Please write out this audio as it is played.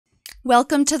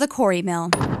Welcome to the Quarry Mill.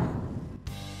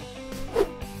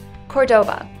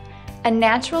 Cordoba, a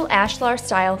natural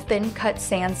ashlar-style thin-cut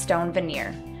sandstone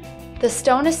veneer. The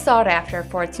stone is sought after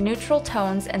for its neutral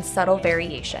tones and subtle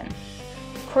variation.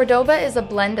 Cordoba is a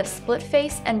blend of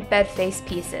splitface and bedface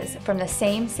pieces from the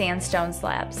same sandstone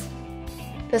slabs.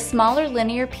 The smaller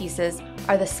linear pieces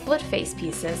are the splitface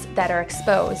pieces that are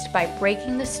exposed by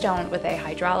breaking the stone with a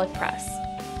hydraulic press.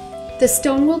 The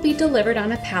stone will be delivered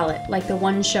on a pallet like the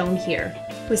one shown here,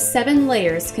 with 7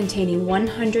 layers containing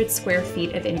 100 square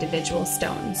feet of individual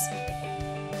stones.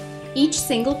 Each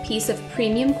single piece of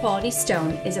premium quality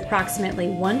stone is approximately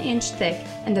 1 inch thick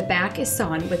and the back is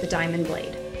sawn with a diamond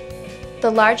blade.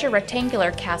 The larger rectangular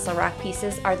castle rock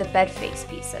pieces are the bedface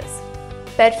pieces.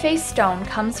 Bedface stone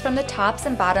comes from the tops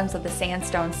and bottoms of the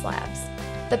sandstone slabs.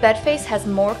 The bedface has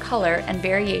more color and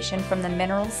variation from the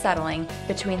minerals settling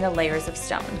between the layers of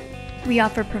stone. We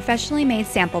offer professionally made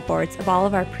sample boards of all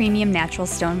of our premium natural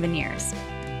stone veneers.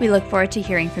 We look forward to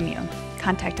hearing from you.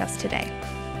 Contact us today.